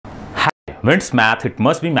When it's math, it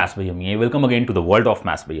must be Maths by Amiya. Welcome again to the world of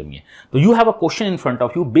Maths by Amiya. So you have a question in front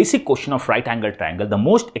of you, basic question of right angle triangle, the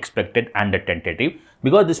most expected and the tentative,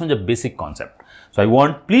 because this one's a basic concept. So I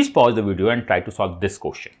want, please pause the video and try to solve this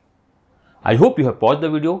question. I hope you have paused the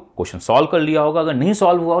video, question solve कर लिया होगा. अगर नहीं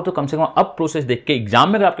solve हुआ हो तो कम से कम अब प्रोसेस देख के एग्जाम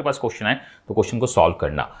में अगर आपके पास क्वेश्चन आए तो क्वेश्चन को सॉल्व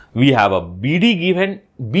करना. We have a BD given,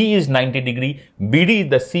 B is 90 degree, BD is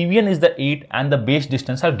the Cevian is the 8 and the base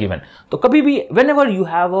distance are given. तो कभी भी whenever you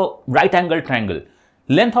have a right angle triangle,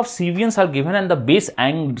 length of Cevians are given and the base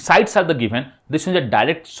and sides are the given. This is a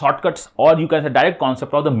direct shortcuts or you can say direct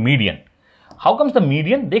concept of the median. How comes the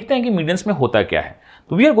median? देखते हैं कि medians में होता क्या है.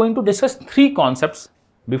 तो we are going to discuss three concepts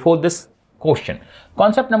before this question.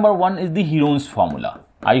 Concept number one is the Heron's formula.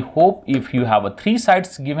 I hope if you have a three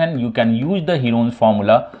sides given, you can use the Heron's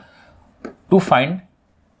formula to find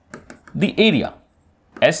the area.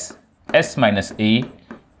 S minus A,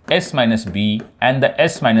 S minus B and the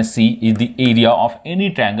S minus C is the area of any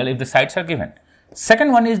triangle if the sides are given.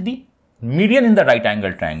 Second one is the median in the right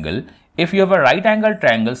angle triangle. If you have a right angle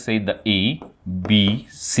triangle, say the A, B,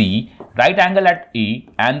 C, right angle at A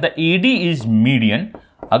and the AD is median.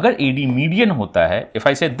 अगर AD median होता है, if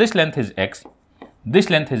I say this length is x, this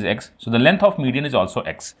length is x, so the length of median is also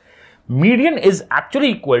x. Median is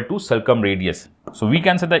actually equal to circumradius. So we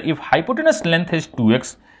can say that if hypotenuse length is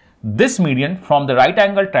 2x, this median from the right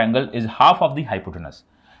angle triangle is half of the hypotenuse.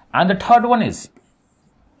 And the third one is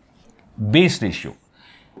base ratio.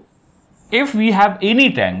 If we have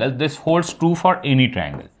any triangle, this holds true for any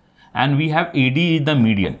triangle. And we have AD is the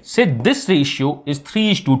median. Say this ratio is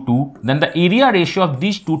 3:2, then the area ratio of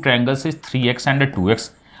these two triangles is 3x and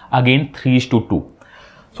 2x, again 3:2.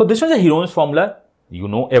 So this was a Heron's formula,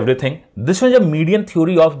 you know everything. This was a median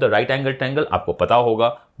theory of the right angle triangle, आपको पता होगा.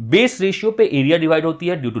 Base ratio पे area divide होती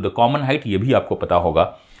है due to the common height, ये भी आपको पता होगा.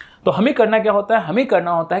 तो हमें करना क्या होता है? हमें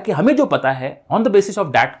करना होता है कि हमें जो पता है on the basis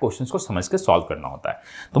of that questions को समझ के solve करना होता है.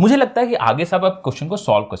 तो मुझे लगता है कि आगे सब आप क्वेश्चन को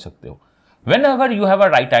solve कर सकते हो. Whenever you have a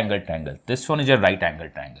right angle triangle, this one is a right angle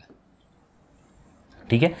triangle,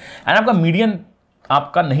 ठीक है. एंड आपका मीडियन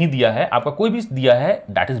आपका नहीं दिया है, आपका कोई भी दिया है,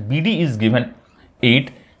 that is BD is given 8,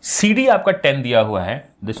 CD आपका 10 दिया हुआ है,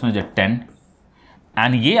 this one is a 10,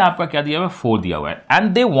 and ये आपका क्या दिया हुआ है, 4 दिया हुआ है.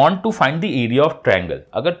 And they want to find the area of triangle.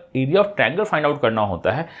 अगर area of triangle find out करना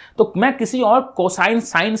होता है तो मैं किसी और कोसाइन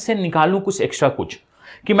साइन से निकालूं कुछ एक्स्ट्रा, कुछ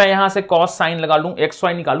कि मैं यहां से कॉस साइन लगा लूं, एक्स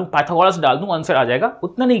वाई निकालूं, पाइथागोरस डाल दूं, आंसर आ जाएगा,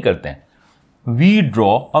 उतना नहीं करते हैं. We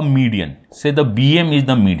draw a median. Say the BM is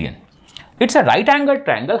the median. It's a right angle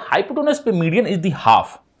triangle. Hypotenuse per median is the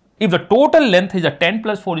half. If the total length is a 10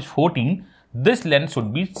 plus 4 is 14, this length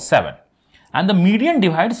should be 7. And the median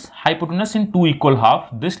divides hypotenuse in two equal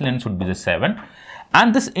half. This length should be the 7.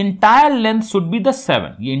 And this entire length should be the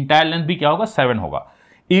 7. ये entire length भी क्या होगा? 7 होगा.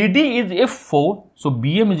 AD is F4, so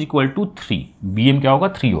BM is equal to 3. BM क्या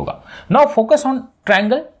होगा? 3 होगा. Now focus on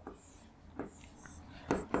triangle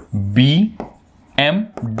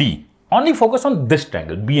BMD. Only focus on this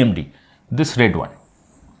triangle BMD, this red one.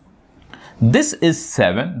 This is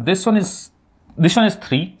 7, this one is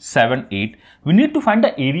 3, 7, 8. We need to find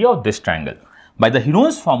the area of this triangle. By the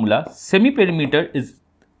Heron's formula, semi-perimeter is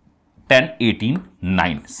 10, 18,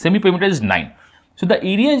 9. Semi-perimeter is 9. So the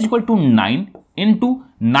area is equal to 9 into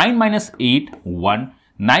 9 minus 8, 1.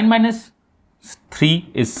 9 minus 3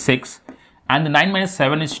 is 6. And the 9 minus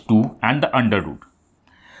 7 is 2 and the under root.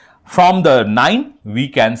 From the 9, we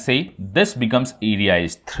can say this becomes area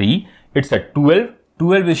is 3. It's a 12.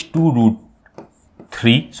 12 is 2 root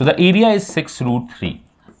 3. So the area is 6 root 3.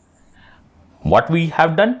 What we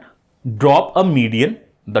have done? Drop a median.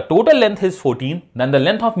 The total length is 14. Then the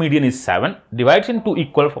length of median is 7. Divides into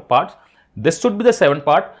equal parts. This should be the 7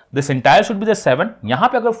 part. This entire should be the 7. यहाँ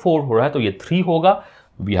पे अगर 4 हो रहा है तो ये 3 होगा.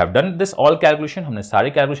 We have done this all calculation. हमने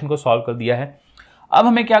सारे calculation को solve कर दिया है. अब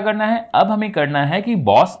हमें क्या करना है? अब हमें करना है कि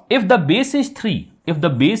boss, if the base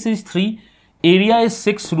is 3, area is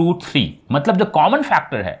 6 root 3, मतलब जो कॉमन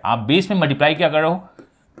फैक्टर है, आप बेस में मल्टीप्लाई क्या कर रहे हो?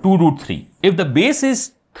 2 root 3. If the base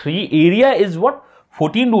is 3, area is what?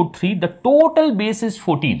 14 root 3. The total base is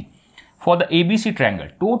 14 for the ABC triangle.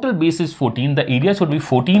 Total base is 14. The area should be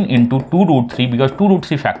 14 into 2 root 3 because 2 root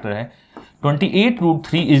 3 factor है. 28 root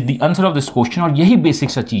 3 is the answer of this question. और यही basic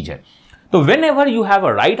सा चीज है. तो whenever you have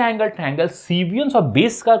a right angle triangle, Cevians और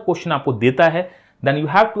base का question आपको देता है, then you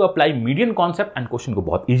have to apply median concept and question को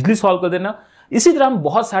बहुत easily solve कर देना. इसी तरह हम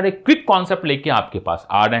बहुत सारे क्विक कॉन्सेप्ट लेके आपके पास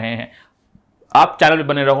आ रहे हैं. आप चैनल पे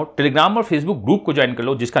बने रहो, टेलीग्राम और फेसबुक ग्रुप को ज्वाइन कर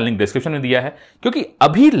लो जिसका लिंक डिस्क्रिप्शन में दिया है, क्योंकि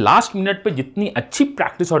अभी लास्ट मिनट पे जितनी अच्छी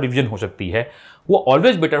प्रैक्टिस और रिवीजन हो सकती है वो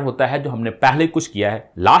ऑलवेज बेटर होता है जो हमने पहले कुछ किया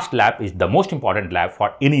है. Last lab is the most important lab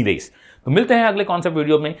for any race. तो मिलते हैं अगले कॉन्सेप्ट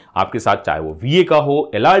वीडियो में आपके साथ, चाहे वो VA का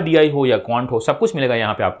हो, LRDI हो या क्वांट हो, सब कुछ मिलेगा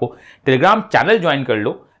यहाँ पे आपको। टेलीग्राम चैनल ज्वाइन कर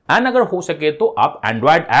लो एंड अगर हो सके तो आप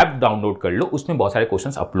एंड्रॉयड ऐप डाउनलोड कर लो, उसमें बहुत सारे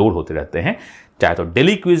क्वेश्चंस अपलोड होते रहते हैं, चाहे तो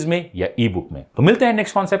डेली क्विज में या ई बुक में। तो मिलते हैं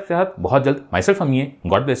नेक्स्ट कॉन्सेप्ट के साथ बहुत जल्द। My self Amiya,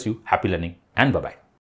 God bless you, happy learning and bye bye.